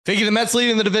Figure the Mets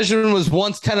leading the division was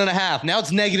once 10.5. Now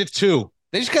it's -2.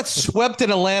 They just got swept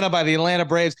in Atlanta by the Atlanta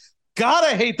Braves.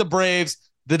 Gotta hate the Braves.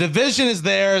 The division is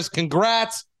theirs.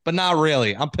 Congrats, but not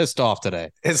really. I'm pissed off today.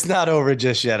 It's not over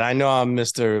just yet. I know I'm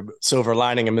Mr. Silver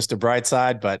Lining and Mr.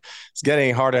 Brightside, but it's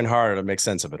getting harder and harder to make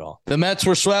sense of it all. The Mets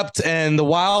were swept, and the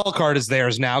wild card is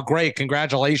theirs now. Great.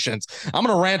 Congratulations. I'm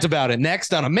going to rant about it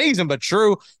next on Amazing But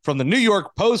True from the New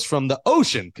York Post from the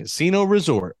Ocean Casino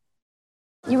Resort.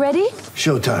 You ready?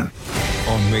 Showtime.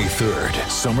 On May 3rd,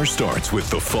 summer starts with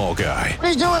The Fall Guy.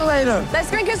 Let's do it later.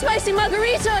 Let's drink a spicy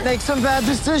margarita. Make some bad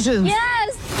decisions.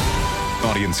 Yes.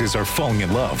 Audiences are falling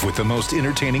in love with the most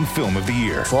entertaining film of the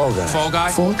year. Fall Guy. Fall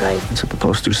Guy? Fall Guy. That's what the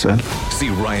poster said. See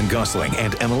Ryan Gosling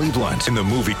and Emily Blunt in the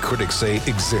movie critics say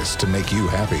exists to make you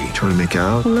happy. Trying to make it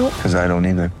out? Nope. Because I don't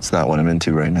either. It's not what I'm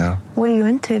into right now. What are you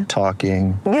into?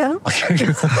 Talking. Yeah.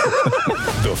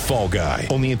 The Fall Guy.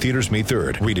 Only in theaters May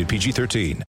 3rd. Rated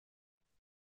PG-13.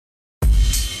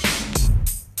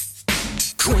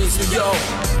 Queens, New York,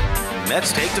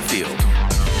 Mets take the field.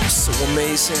 So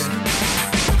amazing,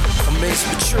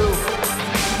 amazing but true.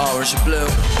 Orange and blue,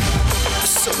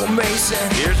 so amazing.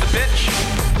 Here's the pitch.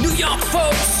 New York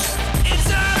folks, It's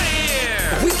out of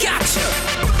here. we got you.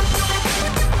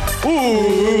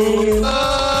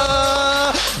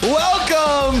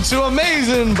 Welcome to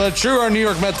Amazing But True, our New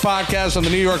York Mets podcast on the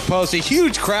New York Post. A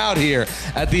huge crowd here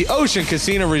at the Ocean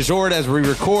Casino Resort as we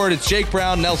record. It's Jake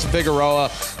Brown, Nelson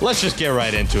Figueroa. Let's just get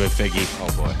right into it, Figgy.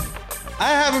 Oh, boy.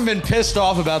 I haven't been pissed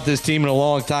off about this team in a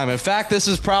long time. In fact, this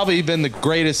has probably been the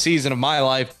greatest season of my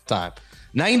lifetime.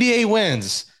 98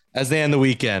 wins as they end the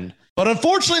weekend. But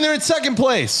unfortunately, they're in second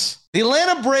place. The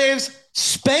Atlanta Braves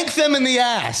spanked them in the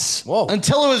ass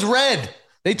until it was red.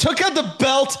 They took out the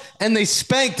belt and they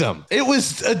spanked them. It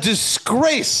was a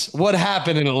disgrace what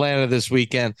happened in Atlanta this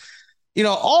weekend. You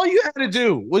know, all you had to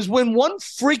do was win one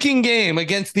freaking game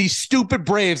against these stupid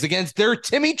Braves, against their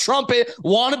Timmy Trumpet,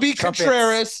 wannabe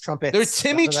Contreras. Their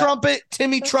Timmy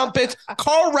Trumpet,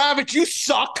 Carl Ravitch, you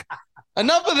suck.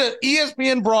 Enough of the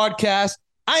ESPN broadcast.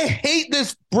 I hate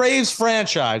this Braves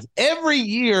franchise. Every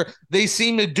year they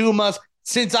seem to doom us.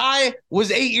 Since I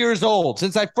was 8 years old,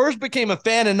 since I first became a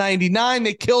fan in 99,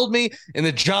 they killed me in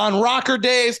the John Rocker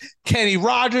days. Kenny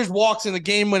Rogers walks in the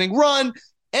game-winning run.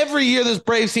 Every year this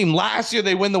Braves team, last year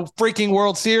they win the freaking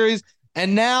World Series.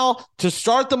 And now to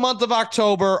start the month of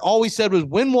October, all we said was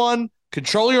win one,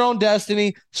 control your own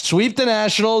destiny, sweep the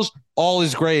Nationals, all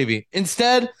is gravy.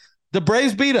 Instead, the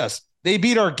Braves beat us. They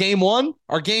beat our game 1,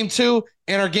 our game 2,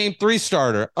 and our game 3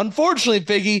 starter. Unfortunately,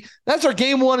 Figgy, that's our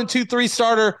game 1 and 2, 3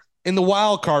 starter in the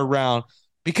wild card round,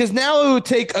 because now it would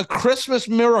take a Christmas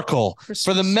miracle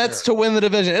for the Mets to win the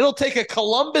division. It'll take a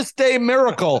Columbus Day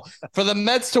miracle for the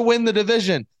Mets to win the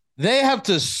division. They have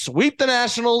to sweep the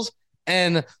Nationals,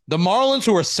 and the Marlins,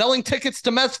 who are selling tickets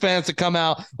to Mets fans to come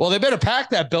out, well, they better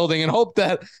pack that building and hope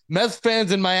that Mets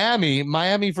fans in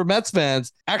Miami for Mets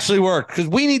fans, actually work, because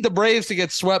we need the Braves to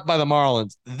get swept by the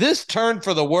Marlins. This turned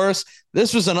for the worse.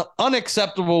 This was an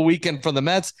unacceptable weekend for the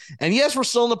Mets. And yes, we're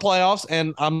still in the playoffs,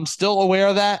 and I'm still aware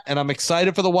of that, and I'm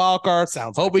excited for the wild card.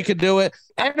 Hope we could do it.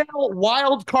 And now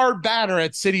wild card banner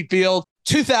at Citi Field,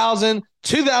 2000,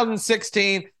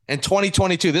 2016, and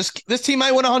 2022. This team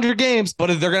might win 100 games, but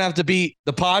if they're going to have to beat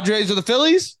the Padres or the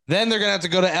Phillies, then they're going to have to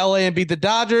go to LA and beat the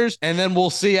Dodgers, and then we'll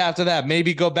see after that.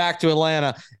 Maybe go back to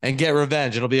Atlanta and get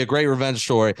revenge. It'll be a great revenge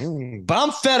story. But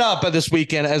I'm fed up at this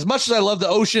weekend. As much as I love the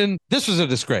Ocean, this was a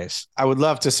disgrace. I would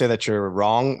love to say that you're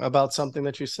wrong about something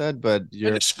that you said, but I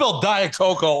just spilled Diet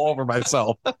Coke all over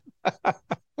myself.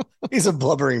 He's a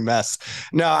blubbering mess.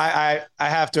 No, I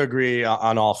have to agree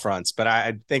on all fronts, but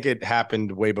I think it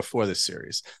happened way before this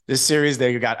series. This series,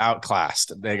 they got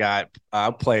outclassed. They got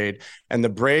outplayed, and the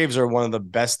Braves are one of the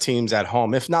best teams at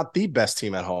home, if not the best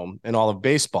team at home in all of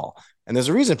baseball. And there's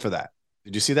a reason for that.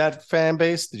 Did you see that fan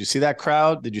base? Did you see that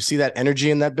crowd? Did you see that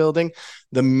energy in that building?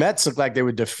 The Mets looked like they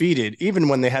were defeated even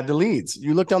when they had the leads.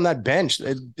 You looked on that bench.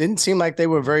 It didn't seem like they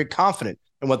were very confident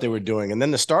in what they were doing. And then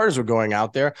the starters were going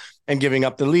out there and giving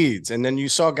up the leads. And then you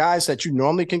saw guys that you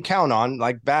normally can count on,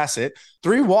 like Bassett.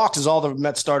 3 walks is all the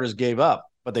Mets starters gave up,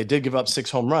 but they did give up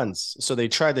 6 home runs. So they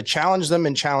tried to challenge them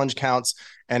in challenge counts,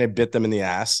 and it bit them in the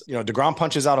ass. You know, DeGrom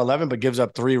punches out 11, but gives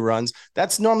up 3 runs.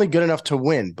 That's normally good enough to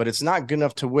win, but it's not good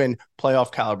enough to win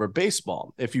playoff caliber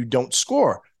baseball if you don't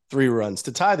score 3 runs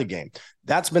to tie the game.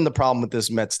 That's been the problem with this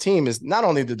Mets team, is not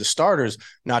only did the starters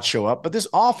not show up, but this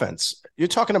offense. You're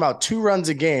talking about 2 runs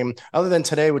a game, other than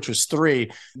today, which was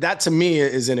 3. That to me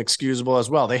is inexcusable as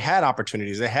well. They had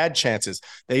opportunities. They had chances.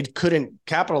 They couldn't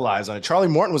capitalize on it. Charlie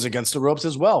Morton was against the ropes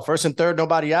as well. 1st and 3rd,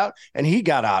 nobody out, and he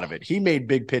got out of it. He made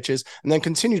big pitches and then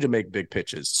continued to make big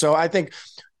pitches. So I think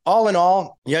all in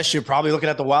all, yes, you're probably looking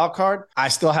at the wild card. I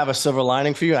still have a silver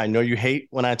lining for you. I know you hate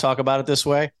when I talk about it this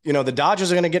way. You know, the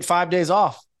Dodgers are going to get 5 days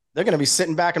off. They're going to be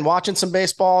sitting back and watching some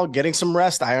baseball, getting some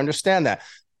rest. I understand that.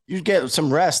 You get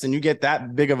some rest and you get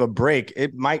that big of a break.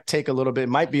 It might take a little bit. It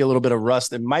might be a little bit of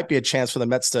rust. It might be a chance for the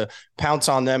Mets to pounce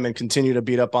on them and continue to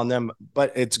beat up on them.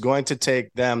 But it's going to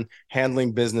take them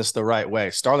handling business the right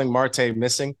way. Starling Marte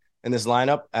missing in this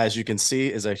lineup, as you can see,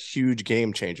 is a huge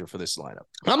game changer for this lineup.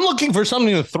 I'm looking for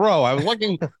something to throw. I was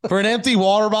looking for an empty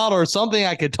water bottle or something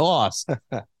I could toss.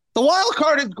 The wild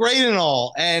card is great and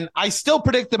all, and I still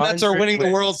predict the Mets are winning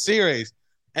the World Series,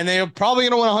 and they're probably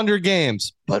going to win 100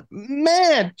 games. But,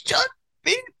 man, just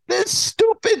beat this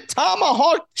stupid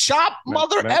tomahawk chop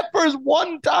mother effers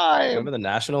one time. Remember the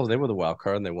Nationals? They were the wild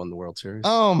card, and they won the World Series.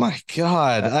 Oh, my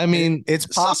God. I mean, it's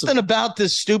possible. Something about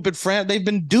this stupid franchise. They've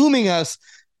been dooming us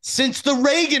since the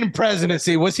Reagan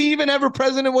presidency. Was he even ever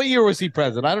president? What year was he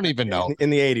president? I don't even know.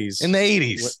 In the 80s. In the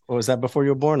 80s. What was that before you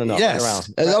were born or no?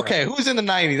 Yes. Okay. Who's in the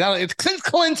 90s? It's since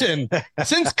Clinton.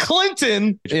 Since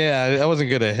Clinton. Yeah, I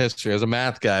wasn't good at history. I was a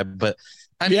math guy, but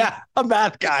I mean, a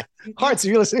math guy. Hearts, are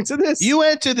you listening to this? You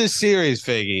entered this series,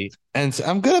 Figgy, and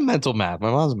I'm good at mental math.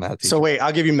 My mom's a math teacher. So wait,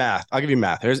 I'll give you math.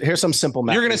 Here's some simple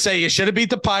math. You're gonna say you should have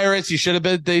beat the Pirates. You should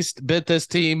have bit this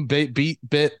team.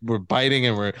 We're biting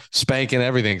and we're spanking.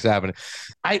 Everything's happening.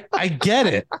 I get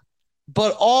it,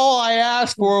 but all I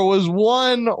asked for was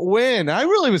one win. I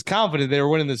really was confident they were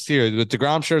winning this series with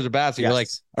DeGrom, Scherzer, Bassett. You're like,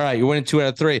 all right, you're winning 2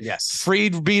 out of 3. Yes.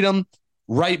 Fried beat him.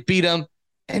 Wright beat him.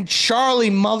 And Charlie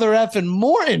mother effing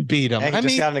Morton beat him. Hey, he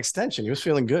just got an extension. He was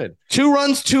feeling good. 2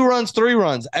 runs, 2 runs, 3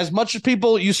 runs. As much as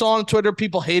people you saw on Twitter,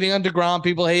 people hating on DeGrom,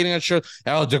 people hating on Scherzer.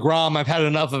 Oh, DeGrom, I've had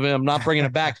enough of him. I'm not bringing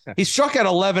it back. He struck at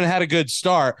 11, had a good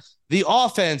start. The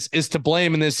offense is to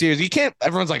blame in this series. You can't.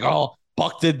 Everyone's like, oh,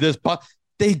 Buck did this. Buck.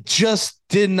 They just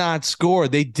did not score.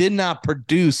 They did not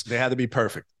produce. They had to be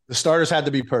perfect. The starters had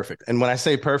to be perfect. And when I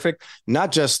say perfect,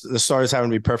 not just the starters having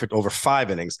to be perfect over 5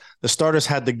 innings, the starters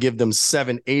had to give them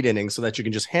 7, 8 innings so that you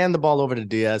can just hand the ball over to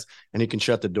Diaz and he can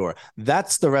shut the door.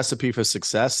 That's the recipe for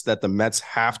success that the Mets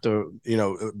have to,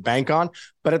 bank on.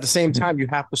 But at the same time, you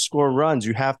have to score runs.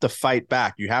 You have to fight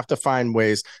back. You have to find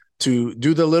ways to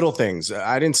do the little things.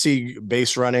 I didn't see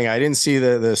base running. I didn't see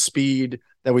the speed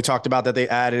that we talked about that they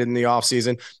added in the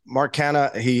offseason. Mark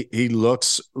Canha, he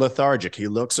looks lethargic. He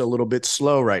looks a little bit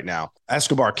slow right now.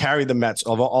 Escobar carried the Mets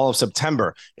all of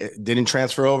September. It didn't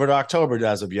transfer over to October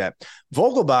as of yet.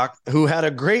 Vogelbach, who had a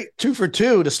great 2 for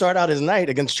 2 to start out his night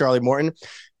against Charlie Morton,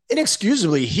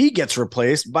 inexcusably, he gets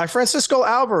replaced by Francisco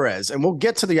Alvarez. And we'll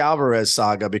get to the Alvarez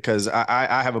saga because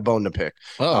I have a bone to pick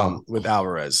with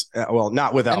Alvarez. Well,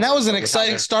 not with Alvarez. And that was an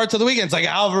exciting start to the weekend. It's like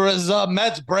Alvarez up,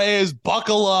 Mets, Braves,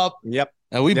 buckle up. Yep.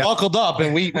 And we buckled up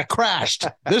and we crashed.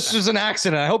 This is an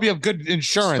accident. I hope you have good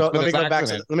insurance. So let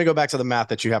me go back to the math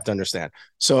that you have to understand.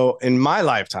 So in my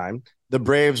lifetime, the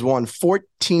Braves won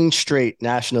 14 straight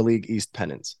National League East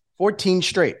pennants. 14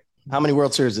 straight. How many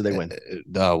World Series did they win?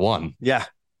 1. Yeah.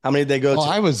 How many did they go to?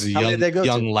 I was a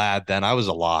young lad then. I was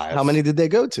alive. How many did they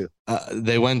go to?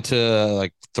 They went to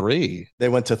 3. They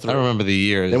went to 3. I don't remember the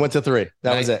years. They went to 3.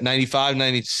 That was it. 95,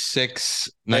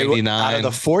 96, 99. Out of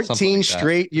the 14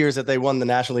 straight years that they won the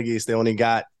National League East, they only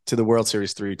got to the World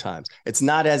Series 3 times. It's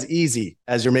not as easy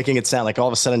as you're making it sound. Like all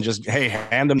of a sudden just, hey,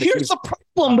 hand them the Here's the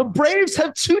problem. The Braves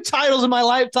have 2 titles in my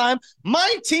lifetime.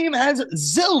 My team has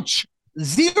zilch.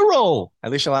 0.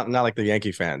 At least you're not like the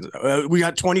Yankee fans. We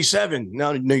got 27.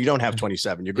 No, you don't have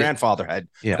 27. Your grandfather had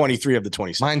 23 of the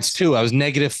 27. Mine's 2. I was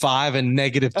 -5 and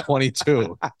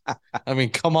 -22. I mean,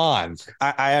 come on.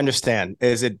 I understand.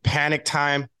 Is it panic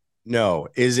time? No.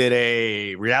 Is it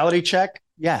a reality check?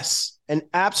 Yes. An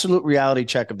absolute reality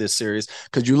check of this series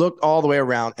because you looked all the way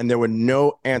around and there were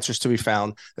no answers to be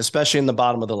found, especially in the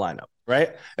bottom of the lineup.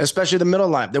 Right? Especially the middle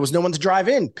line. There was no one to drive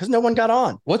in because no one got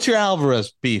on. What's your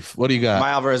Alvarez beef? What do you got? My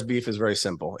Alvarez beef is very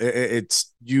simple.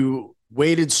 It's you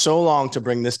waited so long to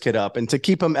bring this kid up and to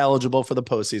keep him eligible for the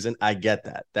postseason. I get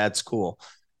that. That's cool.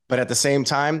 But at the same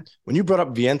time, when you brought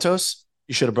up Vientos,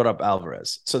 you should have brought up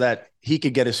Alvarez so that he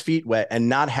could get his feet wet and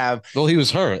not have. Well, he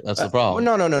was hurt. That's the problem.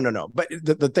 No. But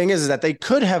the thing is that they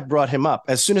could have brought him up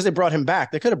as soon as they brought him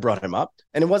back. They could have brought him up,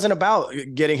 and it wasn't about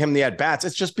getting him the at bats.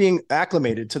 It's just being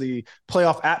acclimated to the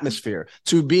playoff atmosphere,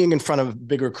 to being in front of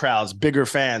bigger crowds, bigger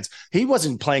fans. He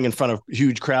wasn't playing in front of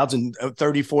huge crowds and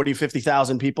 30, 40,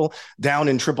 50,000 people down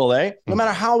in AAA. No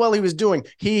matter how well he was doing,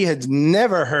 he had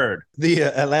never heard the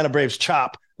Atlanta Braves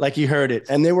chop like he heard it,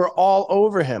 and they were all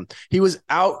over him. He was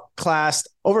outclassed,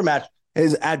 overmatched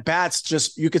His at bats,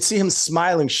 just you could see him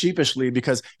smiling sheepishly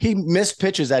because he missed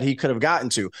pitches that he could have gotten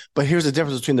to. But here's the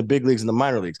difference between the big leagues and the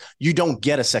minor leagues. You don't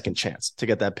get a second chance to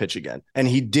get that pitch again. And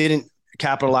he didn't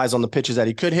capitalize on the pitches that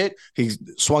he could hit. He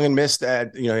swung and missed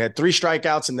at, he had 3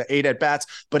 strikeouts in the 8 at bats,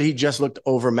 but he just looked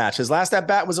overmatched. His last at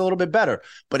bat was a little bit better,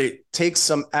 but it takes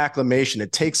some acclimation.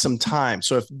 It takes some time.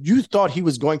 So if you thought he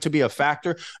was going to be a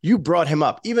factor, you brought him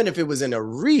up, even if it was in a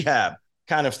rehab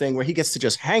kind of thing where he gets to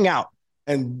just hang out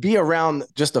and be around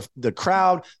just the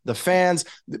crowd, the fans,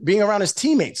 being around his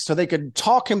teammates so they could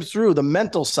talk him through the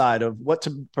mental side of what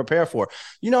to prepare for.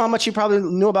 You know how much he probably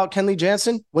knew about Kenley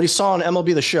Jansen? What he saw on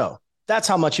MLB The Show. That's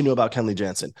how much he knew about Kenley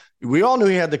Jansen. We all knew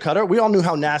he had the cutter. We all knew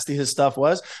how nasty his stuff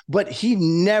was, but he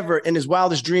never in his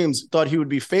wildest dreams thought he would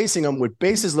be facing him with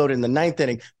bases loaded in the 9th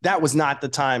inning. That was not the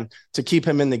time to keep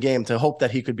him in the game, to hope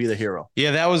that he could be the hero.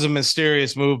 Yeah, that was a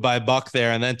mysterious move by Buck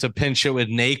there. And then to pinch it with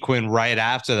Naquin right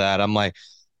after that, I'm like,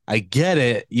 I get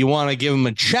it. You want to give him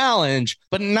a challenge,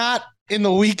 but not in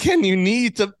the weekend you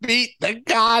need to beat the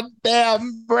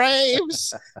goddamn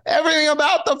Braves. Everything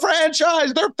about the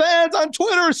franchise, their fans on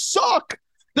Twitter suck.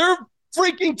 Their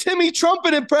freaking Timmy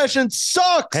Trumpet impressions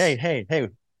sucks. Hey,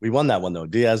 we won that one though.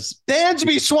 Diaz.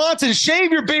 Dansby Swanson,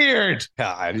 shave your beard.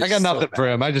 God, I got nothing for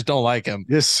him. I just don't like him.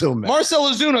 You're so mad.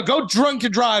 Marcel Ozuna, go drunk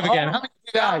and drive again. How many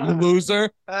you got, you loser?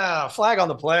 Flag on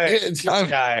the play.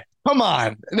 Guy. Come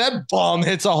on. That bum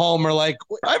hits a homer. Like,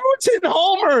 everyone's hitting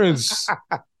homers.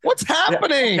 What's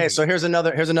happening? Okay, so here's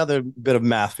another bit of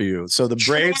math for you. So the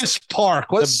Braves Truist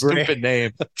Park. What a stupid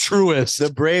name. Truist.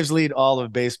 The Braves lead all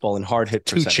of baseball in hard hit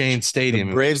percentage. 2 Chain Stadium.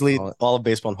 The Braves lead all of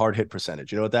baseball in hard hit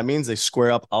percentage. You know what that means? They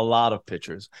square up a lot of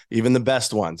pitchers, even the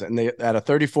best ones, and they at a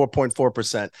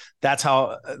 34.4%. That's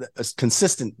how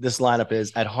consistent this lineup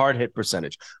is at hard hit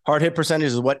percentage. Hard hit percentage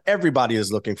is what everybody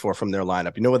is looking for from their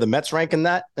lineup. You know where the Mets rank in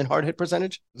that in hard hit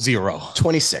percentage? 0.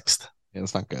 26th. Yeah,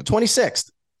 that's not good.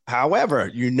 26th. However,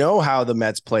 you know how the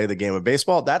Mets play the game of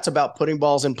baseball. That's about putting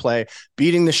balls in play,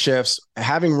 beating the shifts,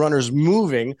 having runners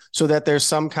moving so that there's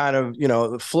some kind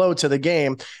of, flow to the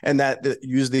game, and that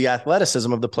use the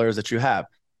athleticism of the players that you have.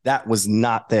 That was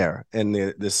not there in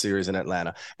this series in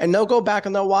Atlanta. And they'll go back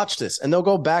and they'll watch this, and they'll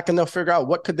go back and they'll figure out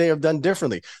what could they have done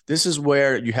differently. This is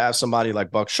where you have somebody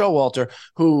like Buck Showalter,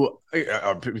 who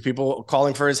are people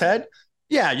calling for his head.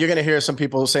 Yeah, you're going to hear some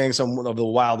people saying some of the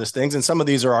wildest things, and some of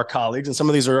these are our colleagues, and some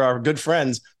of these are our good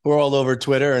friends who are all over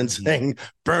Twitter and saying,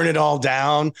 burn it all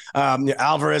down.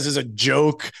 Alvarez is a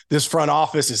joke. This front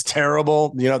office is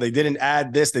terrible. They didn't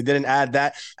add this. They didn't add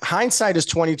that. Hindsight is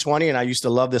 2020, and I used to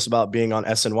love this about being on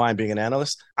SNY and being an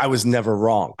analyst. I was never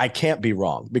wrong. I can't be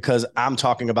wrong because I'm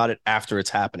talking about it after it's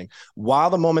happening.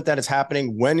 While the moment that it's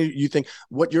happening, when you think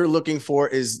what you're looking for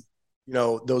is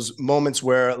those moments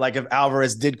where, like, if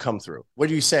Alvarez did come through, what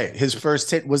do you say? His first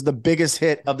hit was the biggest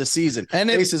hit of the season. And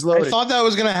bases loaded. I thought that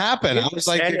was going to happen. I was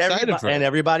excited for it. And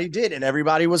everybody did. And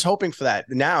everybody was hoping for that.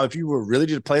 Now, if you were really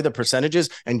to play the percentages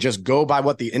and just go by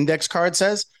what the index card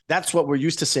says, that's what we're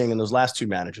used to seeing in those last 2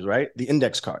 managers, right? The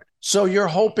index card. So you're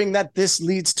hoping that this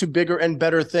leads to bigger and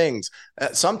better things.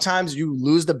 Sometimes you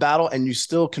lose the battle and you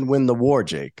still can win the war,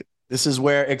 Jake. This is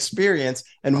where experience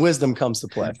and wisdom comes to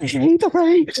play. I hate the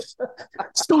Braves.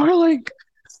 Starling,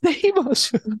 save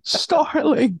us.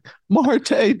 Starling,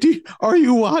 Marte, are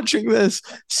you watching this?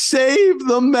 Save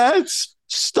the Mets.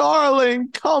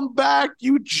 Starling, come back,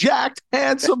 you jacked,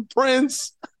 handsome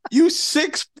prince. You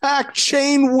 6-pack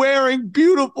chain-wearing,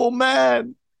 beautiful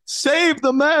man. Save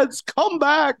the Mets. Come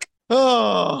back.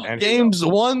 Oh, games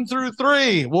 1 through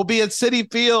 3 will be at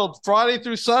Citi Field Friday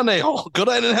through Sunday. Oh, good.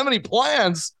 I didn't have any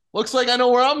plans. Looks like I know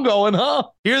where I'm going, huh?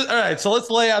 All right, so let's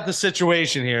lay out the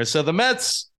situation here. So the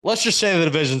Mets, let's just say the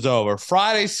division's over.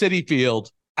 Friday, Citi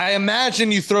Field. I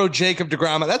imagine you throw Jacob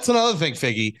deGrom. That's another thing,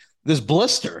 Figgy. This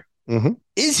blister. Mm-hmm.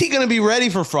 Is he going to be ready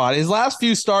for Friday? His last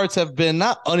few starts have been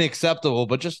not unacceptable,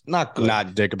 but just not good.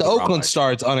 Not Jacob the deGrom, Oakland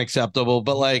start's unacceptable,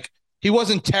 but he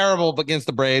wasn't terrible against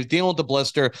the Braves, dealing with the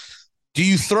blister. Do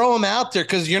you throw him out there?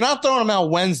 Because you're not throwing him out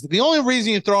Wednesday. The only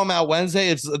reason you throw him out Wednesday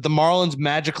is the Marlins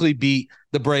magically beat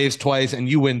the Braves twice and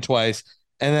you win twice,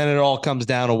 and then it all comes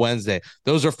down to Wednesday.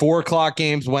 Those are 4:00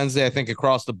 games Wednesday, I think,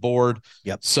 across the board.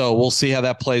 Yep. So we'll see how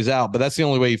that plays out, but that's the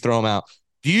only way you throw him out.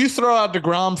 Do you throw out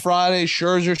DeGrom Friday,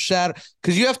 Scherzer Saturday?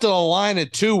 Because you have to align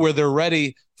it, too, where they're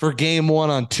ready for game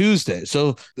 1 on Tuesday.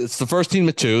 So it's the first team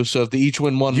of 2. So if they each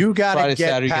win one, you got to get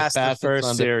Saturday, past the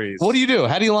first series. What do you do?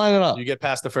 How do you line it up? You get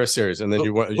past the first series, and then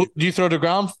do you throw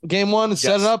DeGrom game 1 and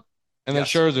set it up, and then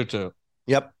Scherzer 2?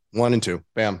 Yep, 1 and 2.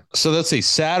 Bam. So let's see,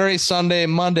 Saturday, Sunday,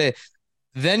 Monday.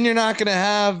 Then you're not going to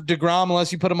have DeGrom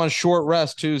unless you put him on short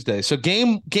rest Tuesday. So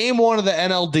game one of the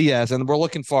NLDS, and we're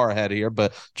looking far ahead here,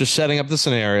 but just setting up the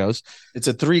scenarios. It's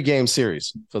a 3-game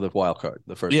series for the wild card,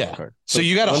 the first wild card. So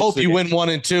you got to hope you win 1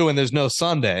 and 2 and there's no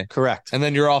Sunday. Correct. And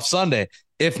then you're off Sunday.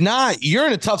 If not, you're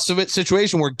in a tough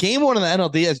situation where game one of the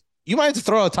NLDS, you might have to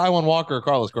throw a Taijuan Walker or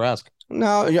Carlos Carrasco.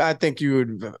 No, I think you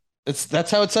would. That's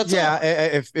how it sets up.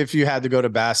 Yeah, if you had to go to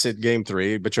Bassett game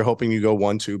 3, but you're hoping you go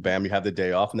 1-2, bam, you have the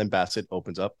day off, and then Bassett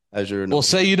opens up as your. Well,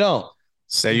 say you don't.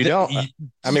 Say you don't.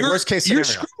 I mean, worst case scenario.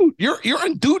 You're screwed. You're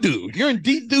in doo-doo. You're in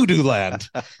deep doo-doo land.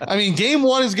 I mean, game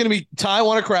 1 is going to be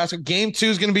Taijuan or Carrasco. Game 2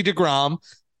 is going to be DeGrom.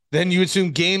 Then you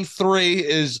assume game 3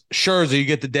 is Scherzer. You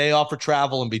get the day off for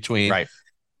travel in between. Right.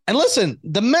 And listen,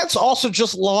 the Mets also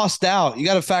just lost out. You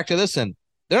got to factor this in.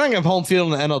 They're not going to have home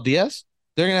field in the NLDS.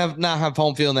 They're going to not have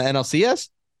home field in the NLCS.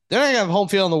 They're not going to have home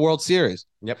field in the World Series.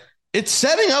 Yep. It's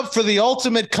setting up for the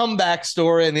ultimate comeback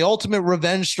story and the ultimate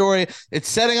revenge story. It's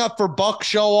setting up for Buck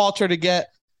Showalter to get,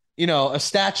 a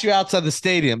statue outside the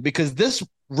stadium, because this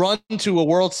run to a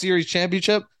World Series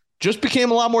championship just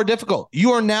became a lot more difficult.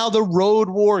 You are now the road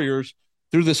warriors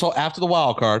through this whole, after the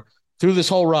wild card, through this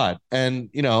whole ride. And,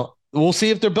 we'll see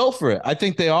if they're built for it. I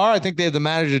think they are. I think they have the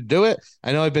manager to do it.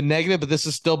 I know I've been negative, but this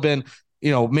has still been,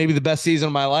 maybe the best season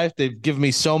of my life. They've given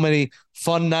me so many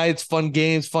fun nights, fun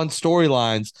games, fun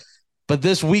storylines. But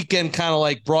this weekend kind of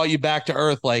like brought you back to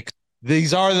earth. Like,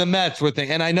 these are the Mets with it.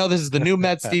 And I know this is the new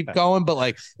Mets, Steve Cohen, but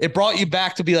like it brought you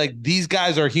back to be like, these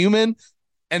guys are human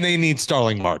and they need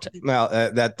Starling Marte. Now,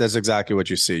 that's exactly what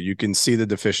you see. You can see the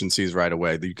deficiencies right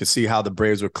away. You can see how the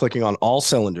Braves were clicking on all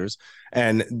cylinders,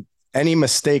 and any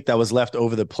mistake that was left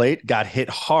over the plate got hit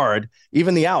hard.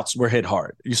 Even the outs were hit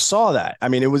hard. You saw that. I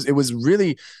mean, it was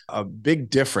really a big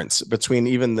difference between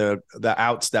even the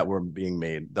outs that were being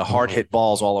made, the hard hit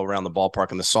balls all around the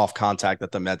ballpark, and the soft contact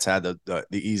that the Mets had, the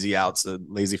easy outs, the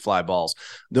lazy fly balls.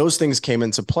 Those things came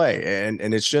into play,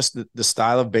 and it's just the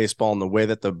style of baseball and the way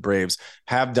that the Braves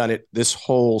have done it this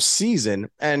whole season.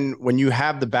 And when you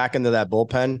have the back end of that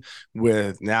bullpen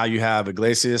with, now you have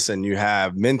Iglesias and you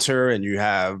have Minter and you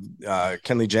have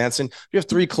Kenley Jansen, you have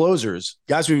 3 closers,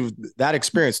 guys who that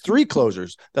experience, 3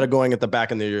 closers that are going at the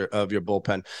back end of your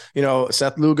bullpen.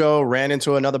 Seth Lugo ran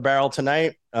into another barrel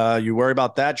tonight. You worry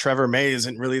about that. Trevor May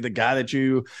isn't really the guy that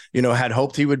you had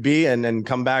hoped he would be, and then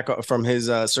come back from his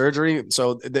surgery.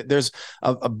 So there's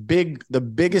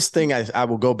the biggest thing I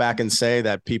will go back and say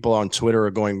that people on Twitter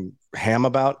are going ham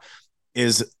about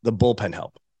is the bullpen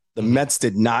help. The Mets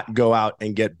did not go out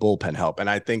and get bullpen help. And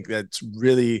I think that's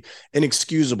really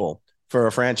inexcusable for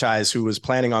a franchise who was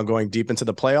planning on going deep into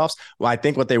the playoffs. Well, I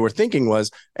think what they were thinking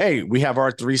was, hey, we have our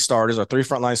 3 starters, our 3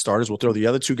 frontline starters. We'll throw the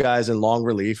other 2 guys in long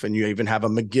relief, and you even have a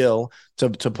McGill to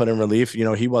put in relief.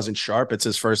 He wasn't sharp. It's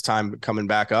his first time coming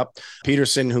back up.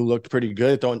 Peterson, who looked pretty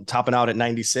good, topping out at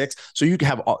 96. So you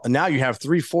have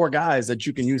 3-4 guys that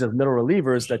you can use as middle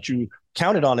relievers that you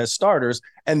counted on as starters,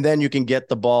 and then you can get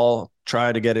the ball,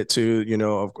 try to get it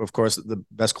to, of course, the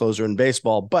best closer in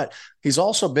baseball, but he's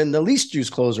also been the least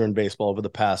used closer in baseball over the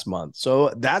past month.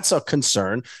 So that's a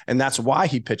concern, and that's why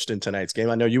he pitched in tonight's game.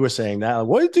 I know you were saying that.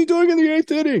 What is he doing in the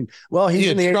 8th inning? Well, he's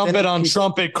in the 8th trumpet inning. on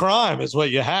trumpet crime is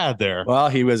what you had there. Well,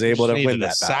 he was able to win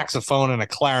that saxophone and a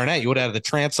clarinet. You would have the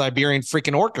Trans-Siberian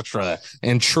freaking Orchestra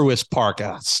in Truist Park.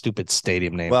 Stupid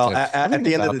stadium name. Well, at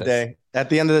the end of the day, at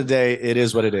the end of the day, it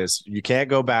is what it is. You can't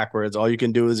go backwards. All you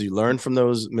can do is you learn from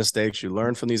those mistakes, you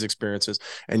learn from these experiences,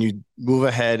 and you move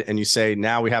ahead and you say,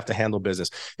 now we have to handle business.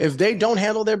 If they don't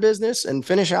handle their business and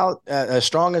finish out as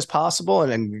strong as possible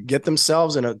and get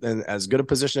themselves in as good a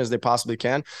position as they possibly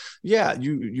can, yeah,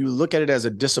 you look at it as a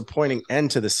disappointing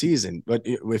end to the season. But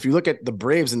if you look at the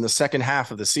Braves in the second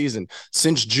half of the season,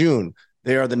 since June,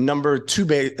 they are the number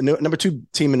 2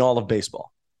 team in all of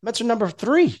baseball. Mets are number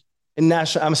 3. In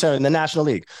the National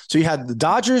League. So you had the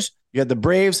Dodgers, you had the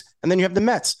Braves, and then you have the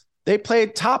Mets. They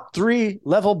played top 3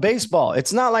 level baseball.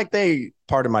 It's not like they,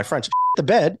 pardon my French, the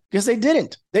bed, because they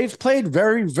didn't. They've played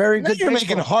very, very good. You're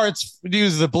making Hearts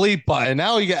use the bleep button.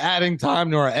 Now you're adding time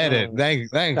to our edit.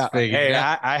 Thanks. No, hey,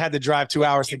 I had to drive 2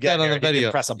 hours to get on the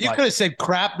video. You could have said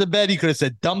crap the bed. You could have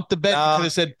said dump the bed. You could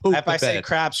have said poop the bed. If I say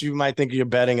craps, you might think you're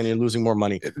betting and you're losing more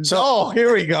money. So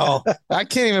here we go. I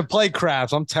can't even play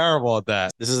craps. I'm terrible at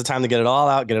that. This is the time to get it all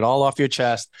out, get it all off your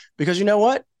chest, because you know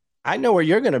what? I know where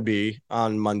you're going to be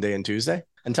on Monday and Tuesday.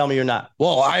 And tell me you're not.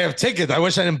 Well, I have tickets. I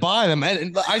wish I didn't buy them.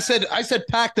 And I said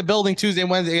pack the building Tuesday and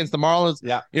Wednesday against the Marlins.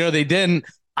 Yeah. They didn't.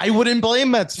 I wouldn't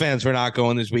blame Mets fans for not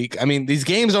going this week. I mean, these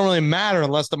games don't really matter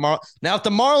unless now if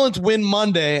the Marlins win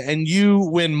Monday and you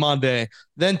win Monday,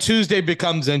 then Tuesday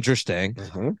becomes interesting.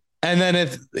 Mm-hmm. And then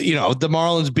if, the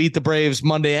Marlins beat the Braves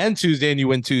Monday and Tuesday and you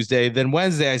win Tuesday, then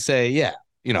Wednesday I say, yeah,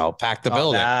 pack the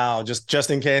building. Now,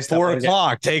 just in case.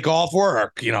 4:00, take off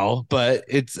work, but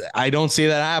I don't see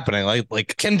that happening.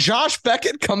 Like, can Josh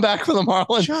Beckett come back for the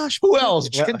Marlins? Who else?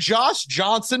 Yeah. Can Josh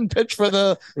Johnson pitch for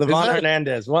the Livan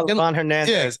Hernandez? Livan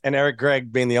Hernandez and Eric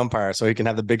Gregg being the umpire so he can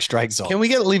have the big strike zone. Can we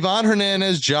get Livan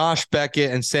Hernandez, Josh Beckett,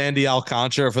 and Sandy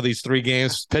Alcantara for these 3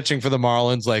 games pitching for the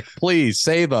Marlins? Like, please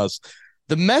save us.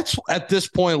 The Mets at this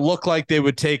point look like they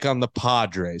would take on the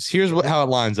Padres. Here's how it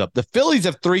lines up. The Phillies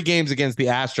have 3 games against the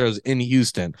Astros in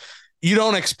Houston. You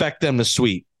don't expect them to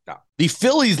sweep. No. The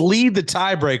Phillies lead the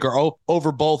tiebreaker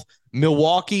over both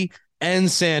Milwaukee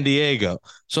and San Diego.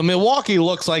 So Milwaukee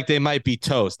looks like they might be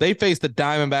toast. They face the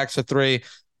Diamondbacks for 3.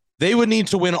 They would need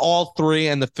to win all 3,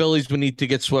 and the Phillies would need to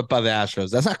get swept by the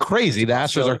Astros. That's not crazy. The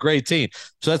Astros are a great team.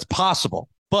 So that's possible.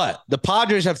 But the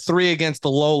Padres have 3 against the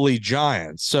lowly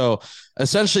Giants. So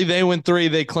essentially they win 3,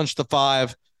 they clinch the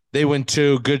 5. They win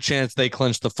 2, good chance they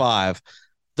clinch the 5.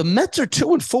 The Mets are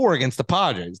 2-4 against the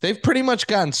Padres. They've pretty much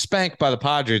gotten spanked by the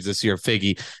Padres this year,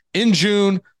 Figgy. In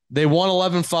June, they won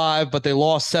 11-5, but they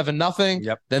lost 7-0.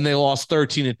 Yep. Then they lost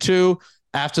 13-2.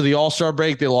 After the All-Star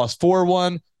break, they lost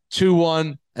 4-1,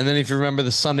 2-1. And then if you remember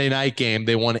the Sunday night game,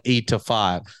 they won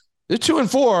 8-5. They're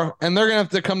 2-4, and they're gonna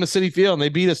have to come to Citi Field, and they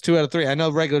beat us 2 out of 3. I know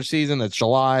regular season, that's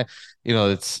July.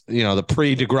 It's the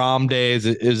pre-DeGrom days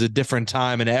is a different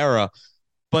time and era.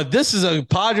 But this is a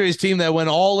Padres team that went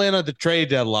all in at the trade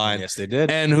deadline. Yes, they did.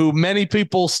 And who many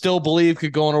people still believe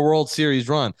could go on a World Series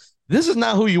run. This is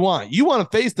not who you want. You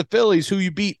want to face the Phillies, who you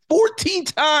beat 14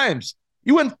 times.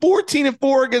 You went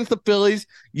 14-4 against the Phillies.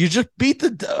 You just beat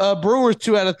the Brewers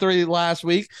 2 out of 3 last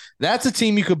week. That's a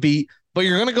team you could beat. But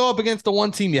you're going to go up against the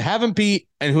one team you haven't beat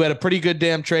and who had a pretty good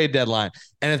damn trade deadline.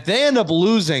 And if they end up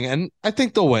losing, and I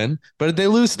think they'll win, but if they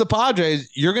lose to the Padres,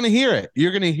 you're going to hear it.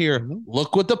 You're going to hear,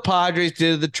 look what the Padres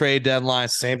did at the trade deadline.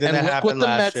 Same thing and that look happened what the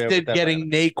last Mets year did with getting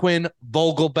Naquin,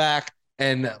 Vogelback,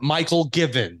 and Michael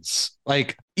Givens.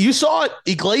 Like, you saw it,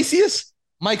 Iglesias,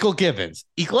 Michael Givens.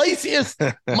 Iglesias,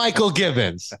 Michael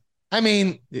Givens. I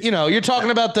mean, you're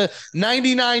talking about the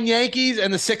 99 Yankees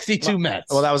and the 62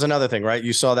 Mets. Well, that was another thing, right?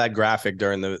 You saw that graphic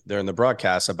during the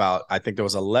broadcast about, I think there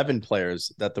was 11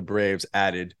 players that the Braves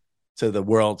added to the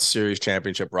World Series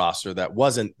championship roster that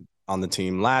wasn't on the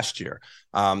team last year.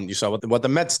 You saw what the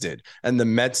Mets did, and the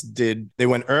Mets they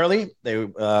went early. They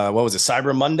what was it,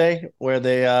 Cyber Monday, where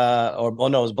they it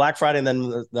was Black Friday and then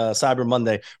the Cyber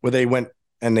Monday where they went.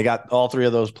 And they got all 3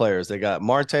 of those players. They got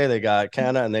Marte, they got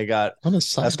Canna, and they got on a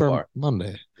Cyber Escobar.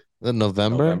 Monday. Is that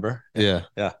November? Yeah.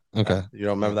 Okay. You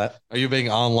don't remember that? Are you being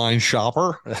online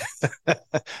shopper?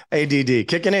 ADD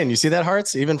kicking in. You see that,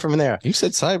 Hearts? Even from there. You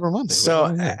said Cyber Monday. So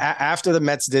after the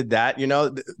Mets did that,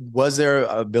 was there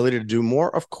ability to do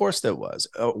more? Of course there was.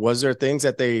 Was there things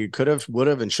that they could have, would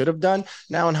have, and should have done?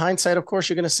 Now, in hindsight, of course,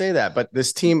 you're going to say that. But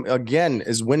this team, again,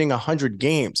 is winning 100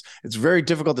 games. It's very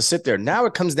difficult to sit there. Now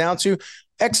it comes down to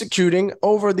executing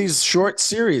over these short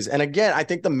series. And again, I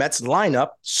think the Mets line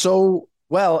up so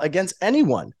well against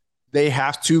anyone. They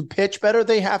have to pitch better.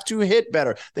 They have to hit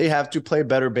better. They have to play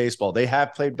better baseball. They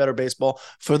have played better baseball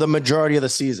for the majority of the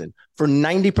season. For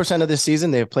 90% of the season,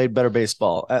 they have played better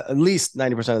baseball. At least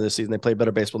 90% of the season, they played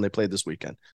better baseball than they played this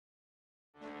weekend.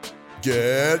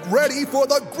 Get ready for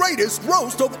the greatest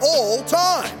roast of all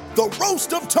time. The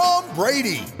Roast of Tom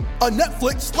Brady. A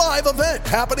Netflix live event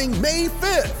happening May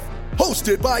 5th.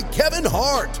 Hosted by Kevin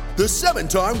Hart, the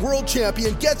 7-time world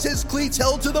champion gets his cleats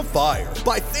held to the fire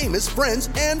by famous friends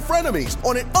and frenemies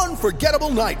on an unforgettable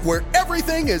night where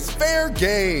everything is fair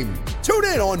game. Tune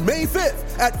in on May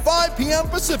 5th at 5 p.m.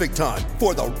 Pacific time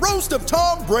for the Roast of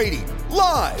Tom Brady,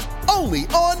 live only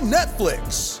on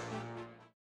Netflix.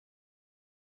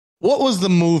 What was the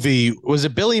movie? Was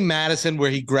it Billy Madison where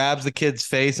he grabs the kid's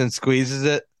face and squeezes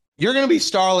it? You're going to be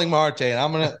Starling Marte, and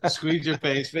I'm going to squeeze your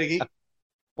face, Figgy.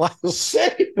 What?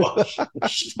 Starling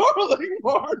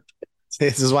Marte.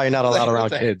 This is why you're not allowed around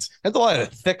kids. That's why a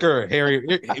thicker, hairy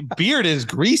your beard is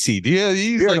greasy. Do you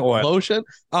use Beard like oil. lotion?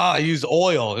 I use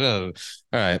oil. Ugh.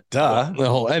 All right. Duh.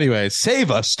 Well, anyway, save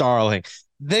us, Starling.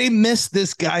 They miss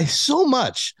this guy so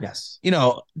much. Yes.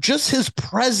 Just his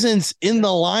presence in the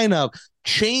lineup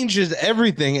changes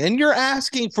everything. And you're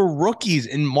asking for rookies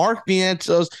in Mark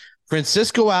Vientos,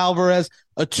 Francisco Alvarez,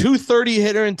 a 230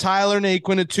 hitter in Tyler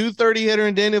Naquin, a 230 hitter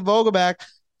in Daniel Vogelback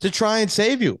to try and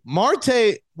save you.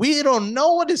 Marte, we don't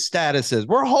know what his status is.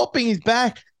 We're hoping he's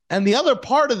back. And the other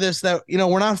part of this that,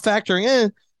 we're not factoring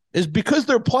in is because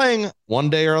they're playing one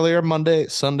day earlier, Monday,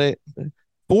 Sunday,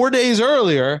 4 days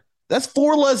earlier. That's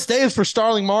 4 less days for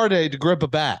Starling Marte to grip a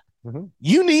bat. Mm-hmm.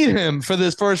 You need him for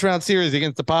this first round series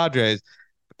against the Padres.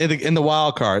 in the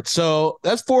wild card. So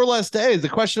that's 4 less days. The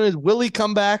question is, will he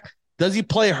come back? Does he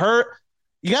play hurt?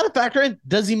 You got to factor in,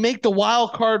 does he make the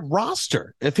wild card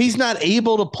roster? If he's not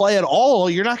able to play at all,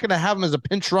 you're not going to have him as a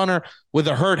pinch runner with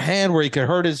a hurt hand where he could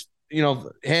hurt his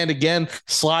hand again,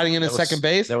 sliding into second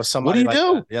base. There was somebody what do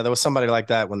you do? Yeah, there was somebody like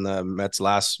that when the Mets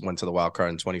last went to the wild card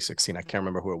in 2016. I can't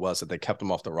remember who it was that they kept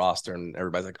him off the roster, and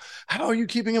everybody's like, "How are you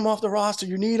keeping him off the roster?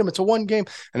 You need him. It's a 1 game."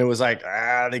 And it was like,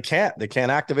 they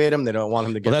can't activate him. They don't want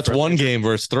him to get. Well, that's 1 game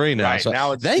versus 3 now. Right, so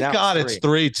now it's, thank now God it's it's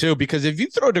 3 too, because if you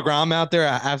throw DeGrom out there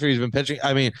after he's been pitching,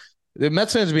 I mean, the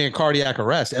Mets fans be in cardiac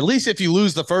arrest. At least if you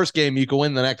lose the first game, you can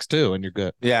win the next 2, and you're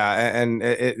good. Yeah,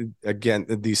 and again,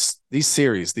 these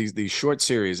series, these short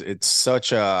series, it's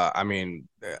such a. I mean,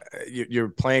 you're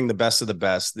playing the best of the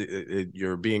best.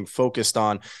 You're being focused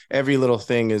on every little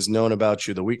thing is known about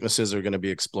you. The weaknesses are going to be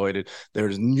exploited.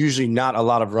 There's usually not a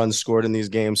lot of runs scored in these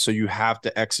games, so you have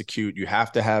to execute. You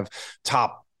have to have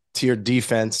top tier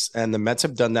defense, and the Mets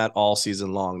have done that all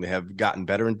season long. They have gotten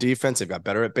better in defense. They've got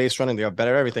better at base running. They got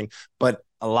better at everything, but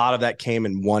a lot of that came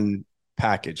in one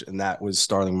package, and that was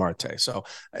Starling Marte. So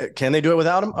can they do it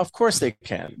without him? Of course they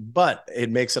can, but it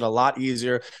makes it a lot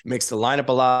easier. It makes the lineup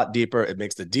a lot deeper. It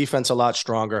makes the defense a lot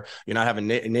stronger. You're not having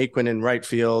Naquin in right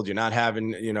field. You're not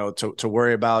having, to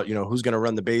worry about, who's going to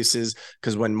run the bases,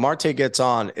 because when Marte gets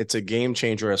on, it's a game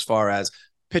changer as far as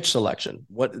pitch selection,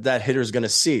 what that hitter's going to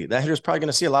see. That hitter's probably going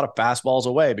to see a lot of fastballs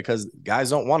away, because guys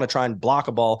don't want to try and block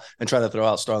a ball and try to throw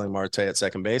out Starling Marte at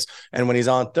second base. And when he's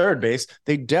on third base,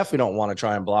 they definitely don't want to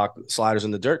try and block sliders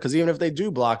in the dirt, because even if they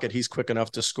do block it, he's quick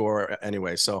enough to score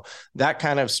anyway. So that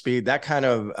kind of speed, that kind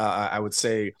of, I would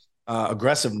say,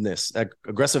 aggressiveness,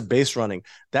 aggressive base running,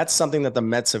 that's something that the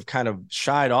Mets have kind of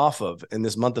shied off of in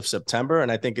this month of September.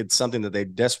 And I think it's something that they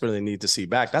desperately need to see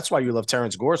back. That's why you love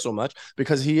Terrence Gore so much,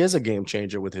 because he is a game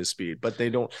changer with his speed, but they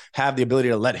don't have the ability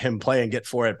to let him play and get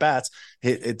 4 at-bats.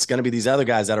 It's going to be these other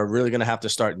guys that are really going to have to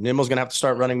start. Nimmo's going to have to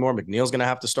start running more. McNeil's going to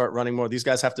have to start running more. These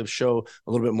guys have to show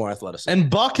a little bit more athleticism. And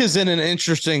Buck is in an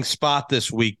interesting spot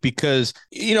this week because,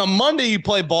 Monday you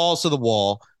play balls to the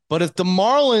wall. But if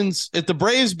the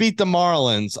Braves beat the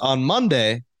Marlins on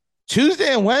Monday,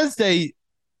 Tuesday and Wednesday,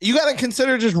 you got to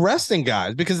consider just resting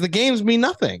guys, because the games mean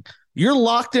nothing. You're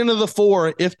locked into the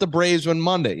 4 if the Braves win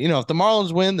Monday. If the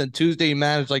Marlins win, then Tuesday you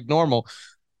manage like normal.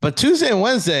 But Tuesday and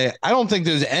Wednesday, I don't think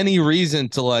there's any reason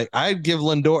to I'd give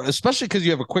Lindor, especially because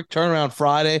you have a quick turnaround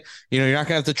Friday. You're not going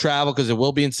to have to travel because it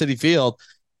will be in Citi Field.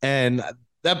 And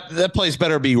that place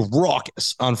better be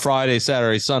raucous on Friday,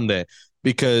 Saturday, Sunday.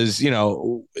 Because,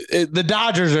 the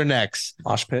Dodgers are next.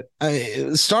 Mosh pit. I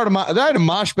had a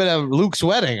mosh pit at Luke's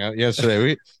wedding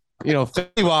yesterday. Philly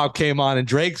Wop came on in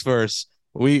Drake's verse.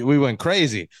 We went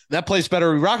crazy. That place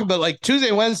better be rocking. But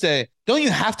Tuesday, Wednesday, don't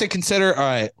you have to consider, all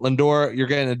right, Lindor, you're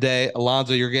getting a day.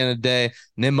 Alonso, you're getting a day.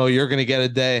 Nimmo, you're going to get a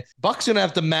day. Buck's going to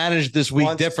have to manage this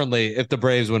week differently if the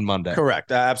Braves win Monday.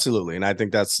 Correct. Absolutely. And I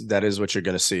think that is what you're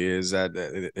going to see, is that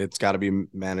it's got to be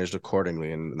managed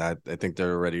accordingly. And I think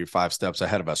they're already 5 steps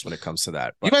ahead of us when it comes to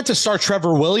that. But you might have to start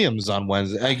Trevor Williams on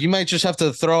Wednesday. You might just have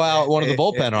to throw out one of the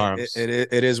bullpen arms.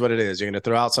 It is what it is. You're going to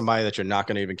throw out somebody that you're not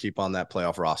going to even keep on that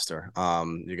playoff roster.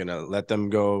 You're going to let them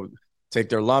go take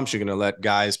their lumps. You're going to let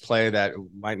guys play that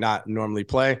might not normally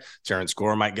play. Terrence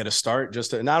Gore might get a start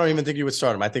and I don't even think you would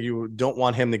start him. I think you don't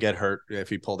want him to get hurt if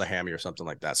he pulled a hammy or something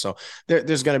like that. So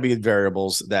there's going to be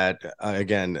variables that,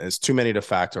 again, is too many to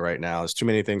factor right now. There's too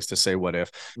many things to say what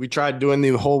if. We tried doing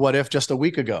the whole what if just a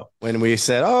week ago when we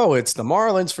said, oh, it's the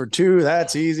Marlins for 2.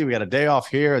 That's easy. We got a day off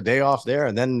here, a day off there.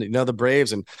 And then, the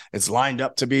Braves, and it's lined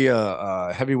up to be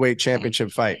a heavyweight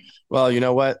championship fight. Well, you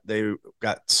know what? They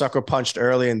got sucker punched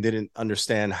early and didn't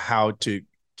understand how to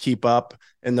keep up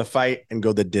in the fight and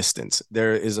go the distance.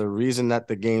 There is a reason that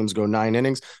the games go 9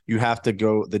 innings. You have to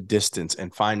go the distance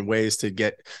and find ways to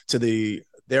get to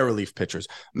their relief pitchers.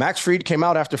 Max Fried came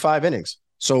out after 5 innings.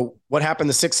 So what happened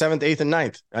the 6th, 7th, 8th, and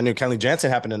 9th? I knew Kenley Jansen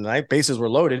happened in the 9th. Bases were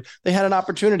loaded. They had an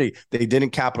opportunity. They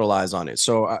didn't capitalize on it.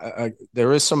 So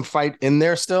there is some fight in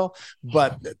there still.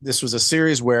 But this was a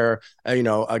series where,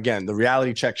 again, the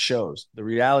reality check shows. The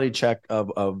reality check of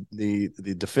the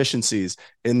deficiencies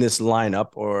in this lineup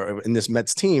or in this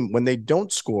Mets team when they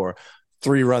don't score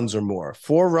 3 runs or more,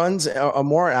 4 runs or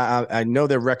more. I know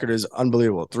their record is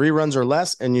unbelievable. 3 runs or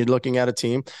less, and you're looking at a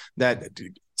team that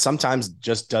sometimes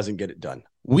just doesn't get it done.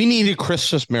 We need a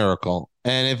Christmas miracle.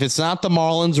 And if it's not the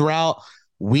Marlins route,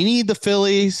 we need the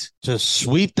Phillies to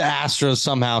sweep the Astros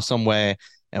somehow, some way.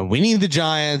 And we need the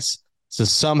Giants to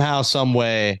somehow, some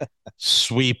way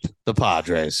sweep the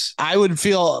Padres. I would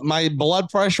feel my blood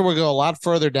pressure would go a lot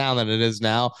further down than it is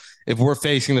now if we're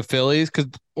facing the Phillies, because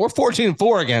we're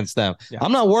 14-4 against them. Yeah.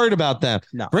 I'm not worried about them.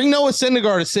 No. Bring Noah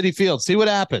Syndergaard to Citi Field. See what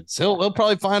happens. He'll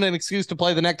probably find an excuse to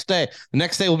play the next day. The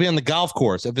next day will be on the golf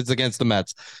course if it's against the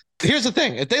Mets. Here's the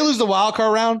thing. If they lose the wild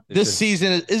card round, this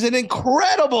season is an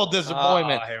incredible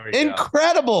disappointment.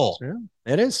 Incredible. Yeah,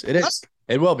 it is. It is.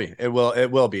 It will be. It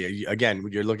will be. Again,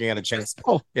 you're looking at a chance.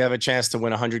 You have a chance to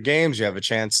win 100 games. You have a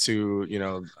chance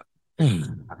to,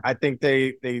 I think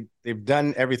they've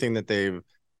done everything that they've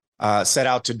set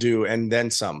out to do and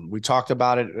then some. We talked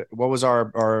about it. What was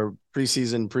our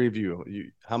preseason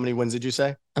preview? How many wins did you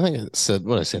say? I think I said,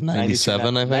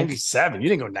 97, I think? 97. You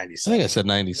didn't go 97. I think I said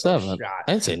 97. I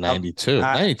didn't say 92.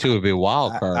 92 would be a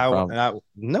wild card.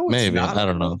 No, it's maybe. not. I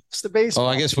don't know. It's the baseball. Oh,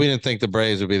 I guess we didn't think the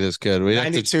Braves would be this good.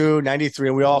 92, 93,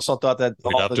 and we also thought that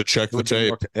we'd have to check the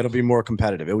tape. It'll be more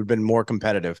competitive. It would have been more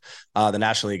competitive. The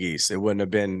National League East. It wouldn't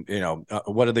have been,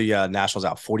 what are the Nationals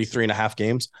out? 43 and a half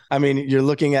games? I mean, you're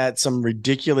looking at some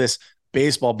ridiculous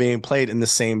baseball being played in the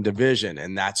same division,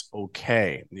 and that's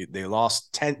okay. They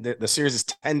lost 10. The series is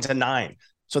 10-9,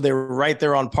 so they were right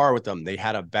there on par with them. They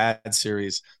had a bad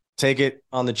series. Take it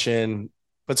on the chin,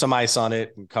 put some ice on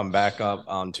it, and come back up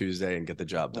on Tuesday and get the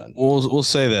job done. We'll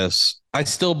say this. I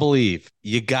still believe.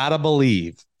 You gotta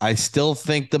believe. I still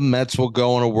think the Mets will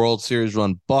go on a World Series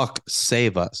run. Buck,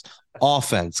 save us.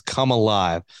 Offense, come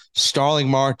alive. Starling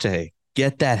Marte,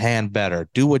 get that hand better.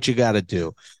 Do what you got to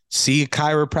do. See a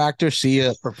chiropractor,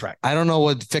 I don't know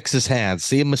what, fix his hand.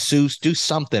 See a masseuse, do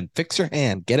something. Fix your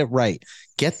hand. Get it right.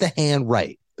 Get the hand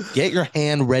right. Get your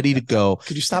hand ready to go.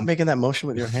 Could you stop making that motion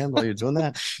with your hand while you're doing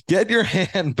that? Get your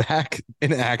hand back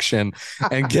in action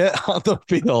and get on the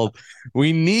field.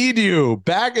 We need you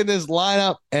back in this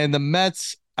lineup. And the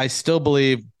Mets, I still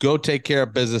believe, go take care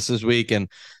of business this week and,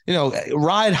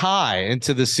 ride high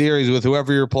into the series with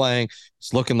whoever you're playing.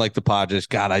 It's looking like the Padres.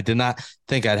 God, I did not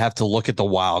think I'd have to look at the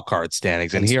wild card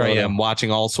standings. And here I am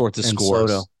watching all sorts of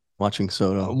scores. Watching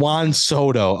Soto. Juan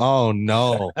Soto. Oh,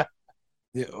 no.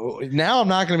 Now I'm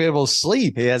not going to be able to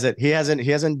sleep. He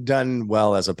hasn't done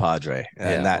well as a Padre,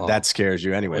 and that scares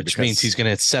you anyway. Which means he's going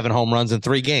to hit 7 home runs in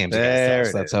 3 games.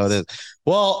 That's how it is.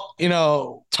 Well,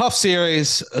 tough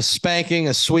series, a spanking,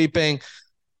 a sweeping.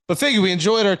 But figure we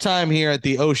enjoyed our time here at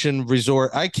the Ocean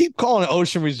Resort. I keep calling it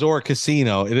Ocean Resort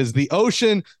Casino. It is the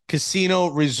Ocean Casino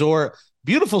Resort.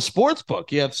 Beautiful sports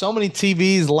book. You have so many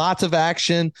TVs, lots of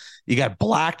action. You got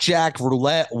blackjack,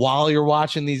 roulette while you're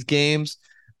watching these games.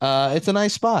 It's a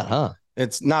nice spot, huh?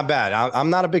 It's not bad. I'm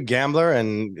not a big gambler,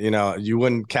 and you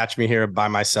wouldn't catch me here by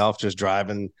myself just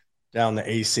driving down the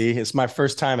AC. It's my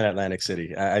first time in Atlantic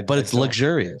City. But it's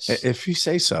luxurious. If you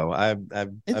say so.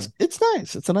 It's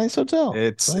nice. It's a nice hotel.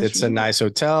 It's a nice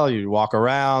hotel. You walk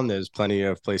around. There's plenty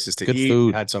of places to eat.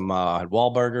 Food. Had some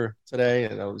Wahlburger today.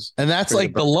 And that's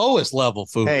like the lowest level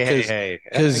food. Hey.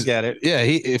 I get it. Yeah,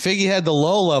 Figgy had the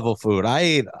low level food. I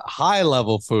ate high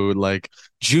level food like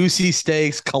juicy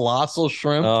steaks, colossal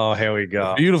shrimp. Oh, here we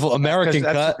go. Beautiful American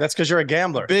cut. That's because you're a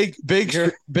gambler. Big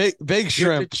shrimp.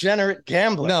 You're a degenerate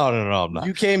gambler. No, I'm not.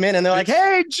 You came in and they're like,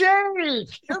 "Hey, Jake,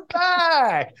 you're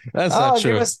back." That's not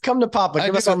true. Come to Papa.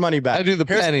 Give us our money back. I do the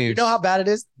pennies. You know how bad it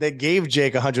is? They gave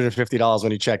Jake $150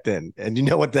 when he checked in, and you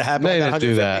know what happened? They didn't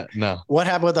do that. No. What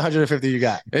happened with the $150 you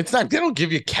got? It's not. They don't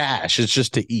give you cash. It's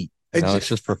just to eat. It's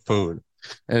just for food.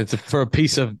 And it's for a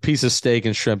piece of steak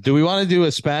and shrimp. Do we want to do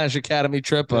a Spanish Academy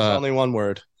trip? There's only one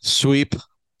word. Swept.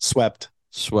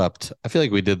 I feel like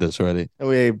we did this already.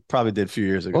 We probably did a few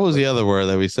years ago. What was the other word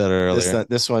that we said earlier?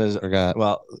 This one is. Forgot.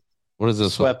 Well, what is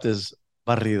this? Swept is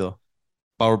barrido.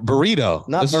 Burrito.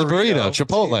 This is burrito.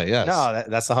 Chipotle. Yes. No,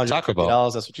 that's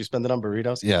 $150. That's what you spend it on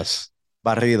burritos. Yes.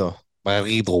 Barrido.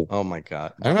 Oh my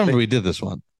God. I remember we did this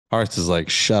one. Hearts is like,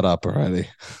 shut up already.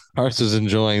 Hearts is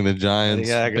enjoying the Giants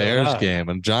Bears game,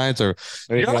 and Giants are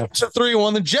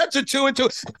 3-1. The Jets are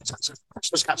 2-2.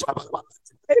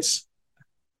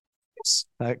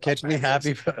 Catch me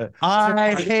happy.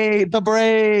 I hate the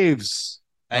Braves.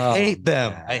 I hate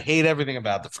them. I hate everything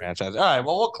about the franchise. All right,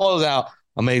 well, we'll close out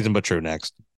Amazing But True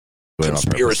next.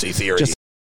 Conspiracy theory.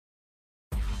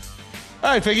 All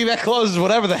right, Figgy, that closes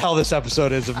whatever the hell this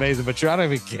episode is. Amazing But True. I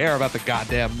don't even care about the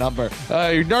goddamn number.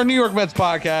 Our New York Mets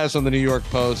podcast on the New York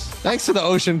Post. Thanks to the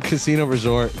Ocean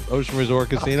Resort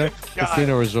Casino.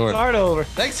 Casino Resort. Start over.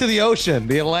 Thanks to the ocean,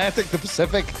 the Atlantic, the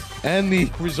Pacific, and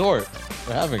the resort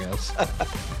for having us.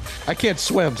 I can't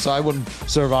swim, so I wouldn't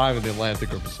survive in the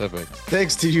Atlantic or Pacific.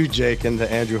 Thanks to you, Jake, and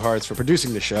to Andrew Hartz for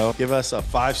producing the show. Give us a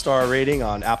 5-star rating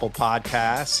on Apple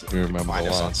Podcasts. We remember Find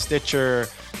us on Stitcher,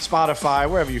 Spotify,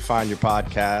 wherever you find your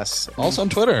podcasts. Also on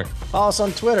Twitter. Follow us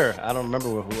on Twitter. I don't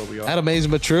remember who we are. At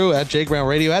Amazing But True, at Jake Brown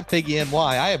Radio, at Piggy NY.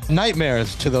 I have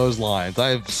nightmares to those lines. I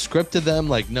have scripted them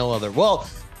like no other. Well,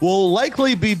 we'll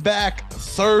likely be back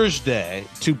Thursday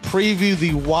to preview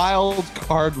the wild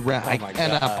card round. Oh my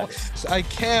God. I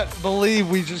can't believe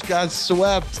we just got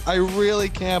swept. I really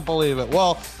can't believe it.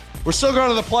 Well, we're still going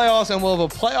to the playoffs, and we'll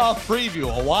have a playoff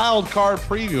preview, a wild card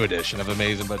preview edition of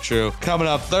Amazing But True coming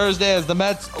up Thursday as the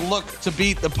Mets look to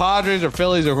beat the Padres or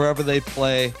Phillies or whoever they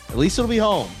play. At least it'll be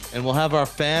home, and we'll have our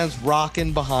fans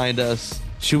rocking behind us.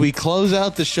 Should we close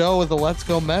out the show with the Let's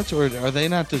Go Mets, or are they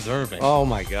not deserving? Oh,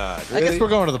 my God. I guess we're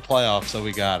going to the playoffs, so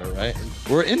we got it, right?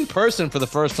 We're in person for the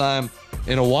first time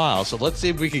in a while, so let's see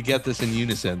if we could get this in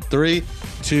unison. 3,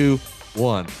 2,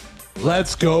 1.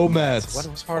 Let's go Mets. What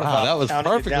was hard Wow, about that was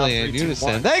counting it down, perfectly in 3, 2,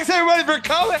 unison. 1? Thanks, everybody, for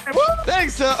coming. Woo!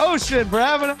 Thanks to Ocean for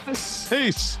having us.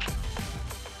 Peace.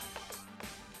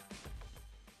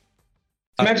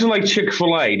 The Mets are like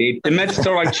Chick-fil-A. The Mets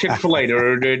are like Chick-fil-A.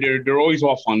 They're always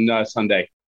off on Sunday.